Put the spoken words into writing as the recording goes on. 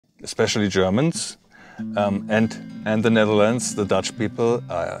especially Germans, and the Netherlands, the Dutch people,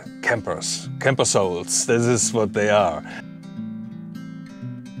 are campers, camper souls. This is what they are.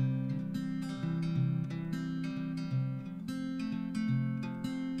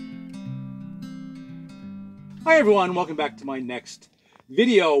 Hi everyone, welcome back to my next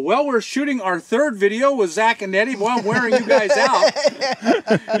video. Well, we're shooting our third video with Zac and Neddy. Well, I'm wearing you guys out.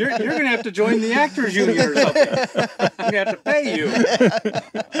 You're going to have to join the Actors Union or something. I'm going to have to pay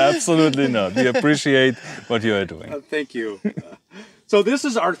you. Absolutely not. We appreciate what you are doing. Thank you. So this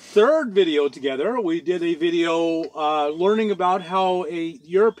is our third video together. We did a video learning about how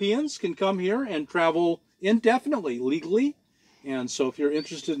Europeans can come here and travel indefinitely, legally. And so if you're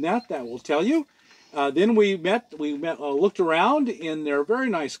interested in that, that will tell you. Then we looked around in their very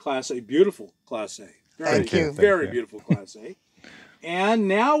nice Class A, beautiful Class A. Very beautiful Class A. And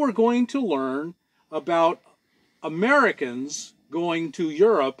now we're going to learn about Americans going to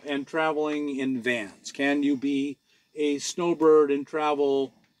Europe and traveling in vans. Can you be a snowbird and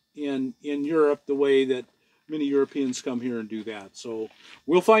travel in Europe the way that many Europeans come here and do that? So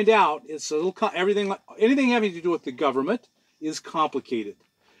we'll find out. It's a little anything having to do with the government is complicated.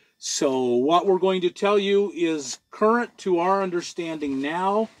 So what we're going to tell you is current to our understanding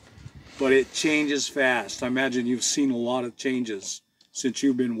now, but it changes fast. I imagine you've seen a lot of changes since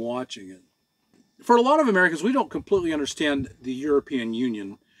you've been watching it. For a lot of Americans, we don't completely understand the European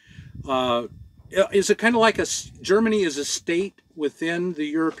Union. Is it kind of like Germany is a state within the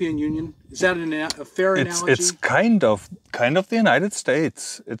European Union? Is that a fair analogy? It's kind of the United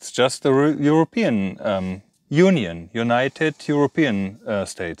States. It's just the European Union, United European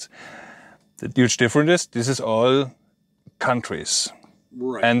States. The huge difference is this is all countries,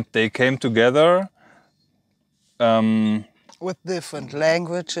 right? And they came together with different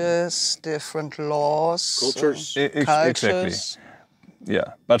languages, different laws, cultures. Exactly.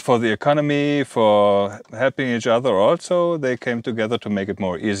 Yeah, but for the economy, for helping each other, also they came together to make it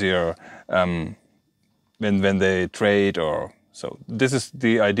more easier when they trade or. So this is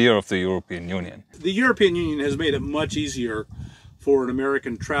the idea of the European Union. The European Union has made it much easier for an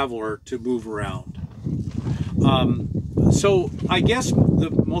American traveler to move around. So I guess the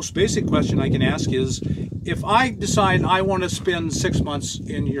most basic question I can ask is, if I decide I want to spend 6 months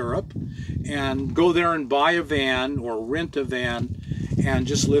in Europe and go there and buy a van or rent a van and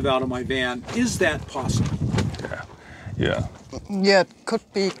just live out of my van, is that possible? Yeah. Yeah, it could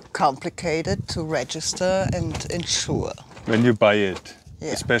be complicated to register and insure. When you buy it,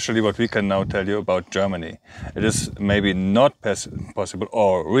 especially what we can now tell you about Germany, it is maybe not possible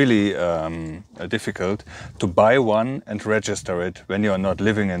or really difficult to buy one and register it when you are not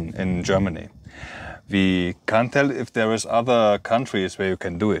living in Germany. We can't tell if there is other countries where you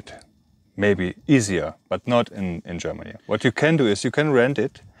can do it. Maybe easier, but not in Germany. What you can do is you can rent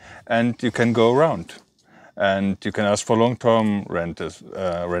it and you can go around. And you can ask for long-term rentals,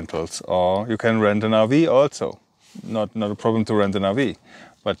 or you can rent an RV also. Not a problem to rent an RV,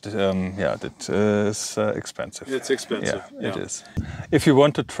 but yeah, it is expensive. It's expensive. Yeah, it is. If you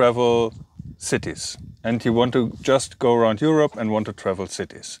want to travel cities and you want to just go around Europe and want to travel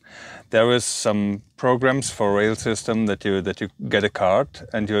cities, there is some programs for rail system that you get a card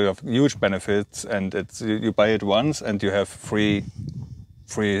and you have huge benefits, and you buy it once and you have free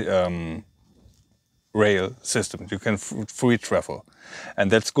rail system. You can free travel, and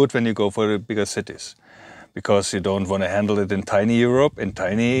that's good when you go for the bigger cities, because you don't want to handle it in tiny Europe, in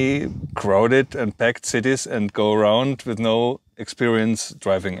tiny, crowded and packed cities, and go around with no experience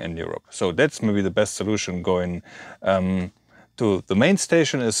driving in Europe. So that's maybe the best solution. Going to the main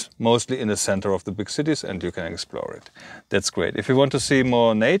station is mostly in the center of the big cities, and you can explore it. That's great. If you want to see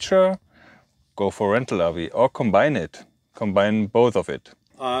more nature, go for rental RV or combine it. Combine both of it.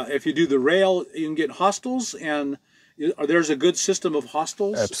 If you do the rail, you can get hostels, and there's a good system of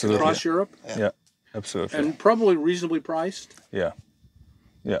hostels across Europe. Yeah. Absolutely. And probably reasonably priced. Yeah.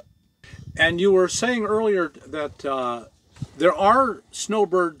 Yeah. And you were saying earlier that there are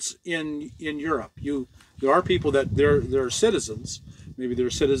snowbirds in Europe. There are people that they're citizens. Maybe they're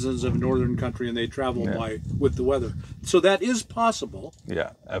citizens of a northern country and they travel with the weather. So that is possible.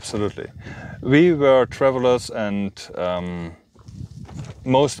 Yeah, absolutely. We were travelers, and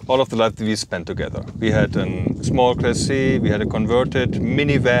all of the life we spent together. We had a small Class C, we had a converted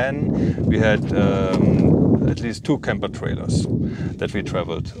minivan, we had at least 2 camper trailers that we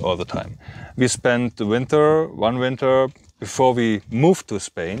traveled all the time. We spent one winter before we moved to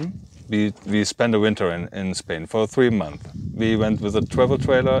Spain. We spent a winter in Spain for 3 months. We went with a travel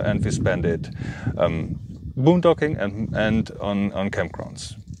trailer and we spent it boondocking and on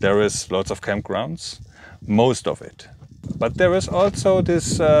campgrounds. There is lots of campgrounds. Most of it But there is also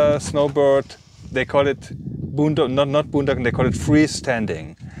this snowbird, they call it not boondocking, they call it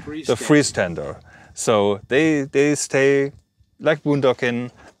freestanding. The freestander. So they stay like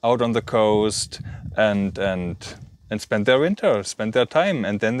boondocking out on the coast and spend their winter, spend their time,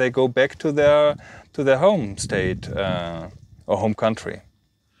 and then they go back to their home state or home country.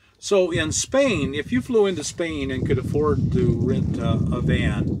 So in Spain, if you flew into Spain and could afford to rent a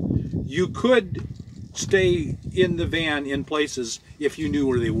van, you could stay in the van in places if you knew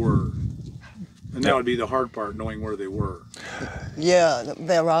where they were. And that would be the hard part, knowing where they were. Yeah,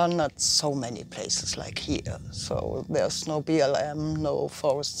 there are not so many places like here. So there's no BLM, no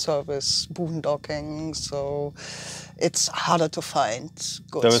Forest Service, boondocking, so it's harder to find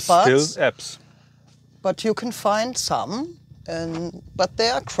good spots. There are still apps. But you can find some, but they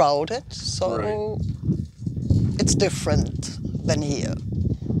are crowded, so it's different than here.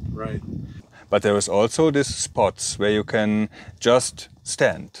 Right. But there is also these spots where you can just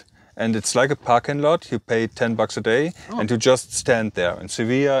stand. And it's like a parking lot. You pay $10 a day, and you just stand there in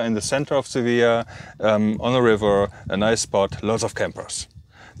Sevilla, in the center of Sevilla, on a river, a nice spot, lots of campers.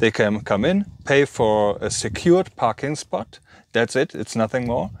 They can come in, pay for a secured parking spot. That's it. It's nothing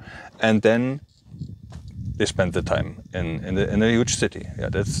more. And then they spend the time in a huge city. Yeah,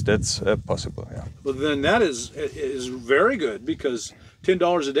 that's possible. Yeah. Well, then that is very good, because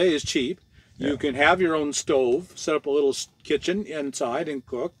 $10 a day is cheap. You can have your own stove, set up a little kitchen inside and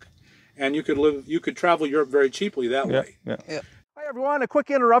cook. And you could travel Europe very cheaply that way. Yeah. Hi everyone, a quick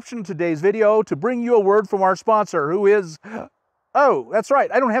interruption in today's video to bring you a word from our sponsor, who is, oh, that's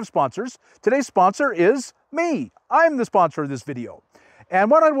right, I don't have sponsors. Today's sponsor is me. I'm the sponsor of this video. And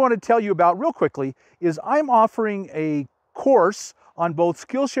what I want to tell you about real quickly is I'm offering a course on both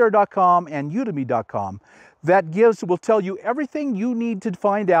Skillshare.com and Udemy.com that will tell you everything you need to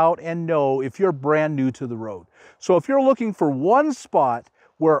find out and know if you're brand new to the road. So if you're looking for one spot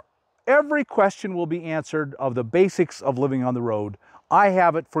where every question will be answered of the basics of living on the road, I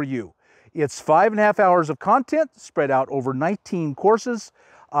have it for you. It's 5.5 hours of content spread out over 19 courses.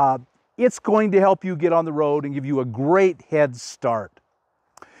 It's going to help you get on the road and give you a great head start.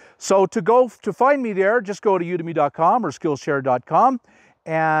 So to find me there, just go to udemy.com or skillshare.com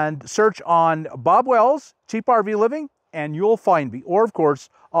and search on Bob Wells, Cheap RV Living, and you'll find me. Or of course,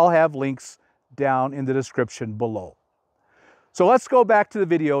 I'll have links down in the description below. So let's go back to the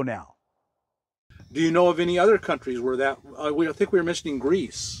video now. Do you know of any other countries where that, I think we were mentioning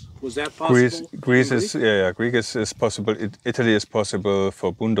Greece. Was that possible? Greece is possible. Italy is possible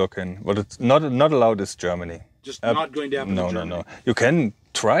for boondocking. What it's not allowed is Germany. Just not going to happen in Germany. No. You can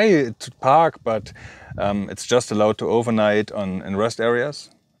try to park, but it's just allowed to overnight in rest areas.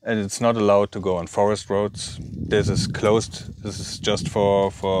 And it's not allowed to go on forest roads. This is closed. This is just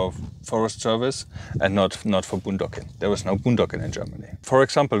for Forest Service and not for boondocking. There is no boondocking in Germany. For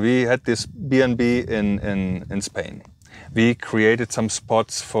example, we had this B&B in Spain. We created some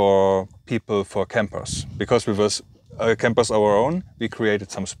spots for people, for campers. Because we was campers our own, we created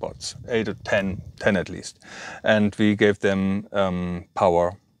some spots, 8 or 10 at least. And we gave them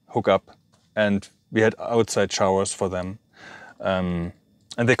power, hookup, and we had outside showers for them.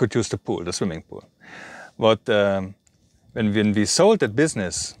 And they could use the pool, the swimming pool. But when we sold that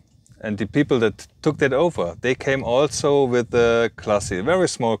business, and the people that took that over, they came also with the Class C, very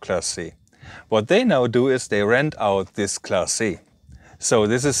small Class C. What they now do is they rent out this Class C. So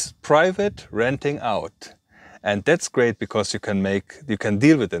this is private renting out. And that's great because you can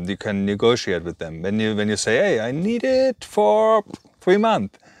deal with them, you can negotiate with them. When you say, hey, I need it for 3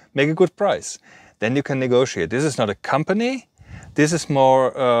 months, make a good price, then you can negotiate. This is not a company. This is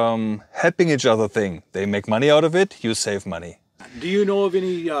more helping each other thing. They make money out of it, you save money. Do you know of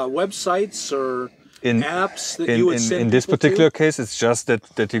any websites or apps that you would send in this people particular to? case, it's just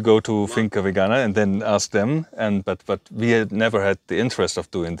that you go to Finca Vegana and then ask them. But we had never had the interest of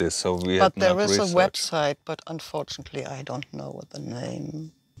doing this, so we had not researched. But there is a website, but unfortunately I don't know what the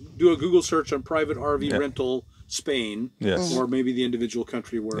name. Do a Google search on private RV rental Spain, yes. Or maybe the individual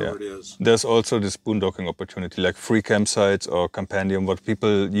country wherever it is. There's also this boondocking opportunity, like free campsites or Compendium. What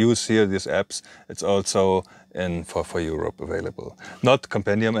people use here, these apps, it's also for Europe available. Not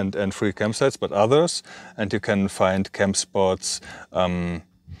Compendium and free campsites, but others. And you can find camp spots,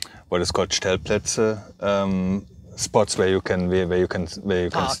 what is called Stellplätze, spots where you can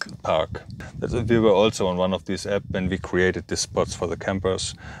park. We were also on one of these apps when we created these spots for the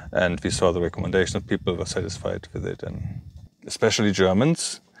campers, and we saw the recommendation. People were satisfied with it, and especially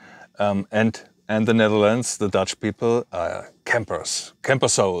Germans and the Netherlands, the Dutch people are campers, camper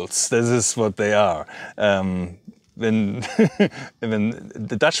souls. This is what they are. when when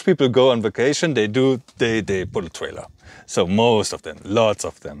the Dutch people go on vacation, they put a trailer. So most of them, lots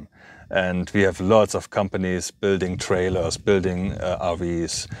of them. And we have lots of companies building trailers, building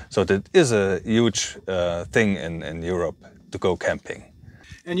RVs. So that is a huge thing in Europe to go camping.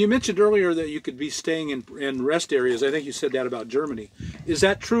 And you mentioned earlier that you could be staying in rest areas. I think you said that about Germany. Is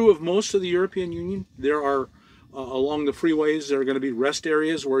that true of most of the European Union? There are, along the freeways, there are going to be rest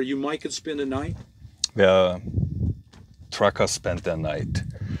areas where you might could spend a night? Where truckers spend their night.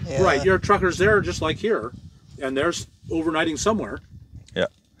 Yeah. Right, your truckers there just like here, and they're overnighting somewhere. Yeah.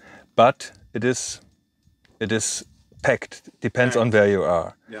 But it is packed. Depends on where you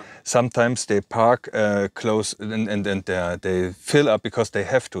are. Yeah. Sometimes they park close and they fill up because they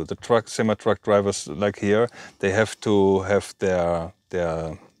have to. The semi-truck drivers like here, they have to have their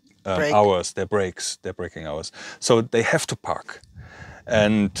hours, their braking hours. So they have to park.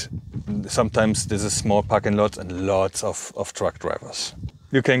 And sometimes there's a small parking lot and lots of truck drivers.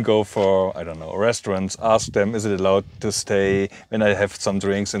 You can go for, I don't know, restaurants, ask them, is it allowed to stay when I have some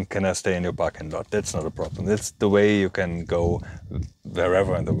drinks and can I stay in your parking lot? That's not a problem. That's the way you can go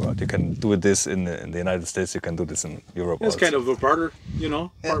wherever in the world. You can do this in the United States, you can do this in Europe It's also. kind of a barter, you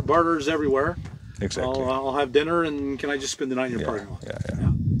know, barter's everywhere. Exactly. I'll have dinner and can I just spend the night in your parking lot?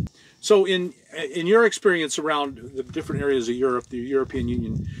 Yeah. So in your experience around the different areas of Europe, the European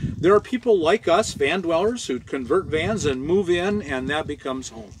Union, there are people like us, van dwellers, who convert vans and move in, and that becomes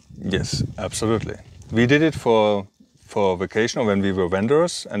home. Yes, absolutely. We did it for vacation or when we were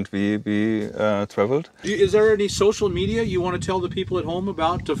vendors and we traveled. Is there any social media you want to tell the people at home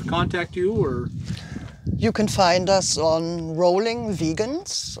about to contact you, or? You can find us on Rolling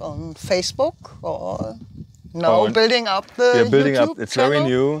Vegans on Facebook, or now building up the building YouTube up. It's channel. Very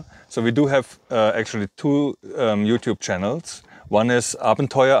new. So we do have actually two YouTube channels. One is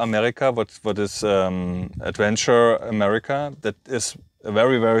Abenteuer America, what is Adventure America. That is a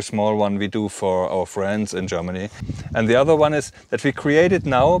very, very small one we do for our friends in Germany. And the other one is that we created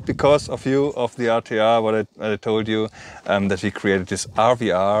now because of the RTR, what I told you, that we created this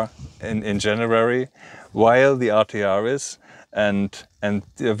RVR in January while the RTR is. And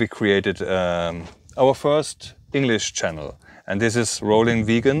we created our first English channel. And this is Rolling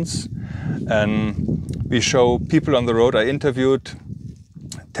Vegans. And we show people on the road. I interviewed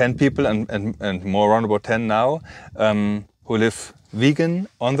 10 people and more, around about 10 now, who live vegan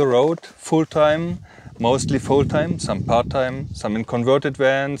on the road, full-time, mostly full-time, some part-time, some in converted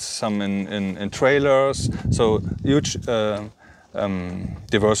vans, some in trailers. So huge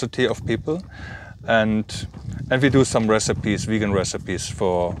diversity of people. And we do some recipes, vegan recipes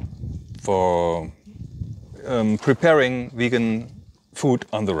for preparing vegan food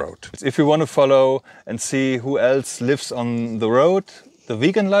on the road. If you want to follow and see who else lives on the road, the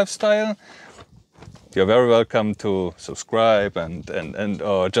vegan lifestyle, you're very welcome to subscribe and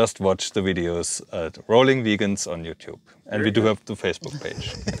or just watch the videos at Rolling Vegans on YouTube. And we do have the Facebook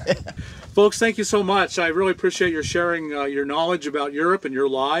page. Folks, thank you so much. I really appreciate your sharing your knowledge about Europe and your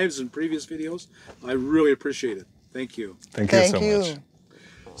lives in previous videos. I really appreciate it. Thank you. Thank you so much.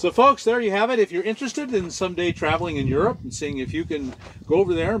 So folks, there you have it. If you're interested in someday traveling in Europe and seeing if you can go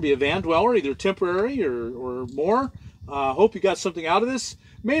over there and be a van dweller, either temporary or more, hope you got something out of this.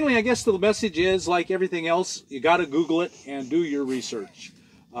 Mainly, I guess the message is, like everything else, you got to Google it and do your research.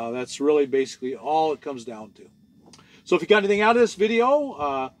 That's really basically all it comes down to. So if you got anything out of this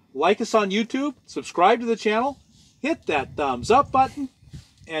video, like us on YouTube, subscribe to the channel, hit that thumbs up button,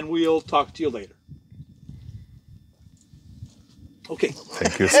 and we'll talk to you later. Okay.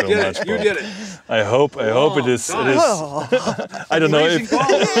 Thank you so much. You did it. I hope it is. I don't know if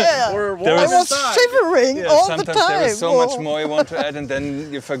I was shivering all the time. Sometimes there is so much more you want to add, and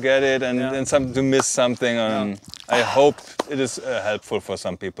then you forget it, and then you miss something. I hope it is helpful for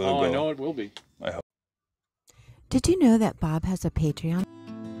some people. Oh, I know it will be. I hope. Did you know that Bob has a Patreon?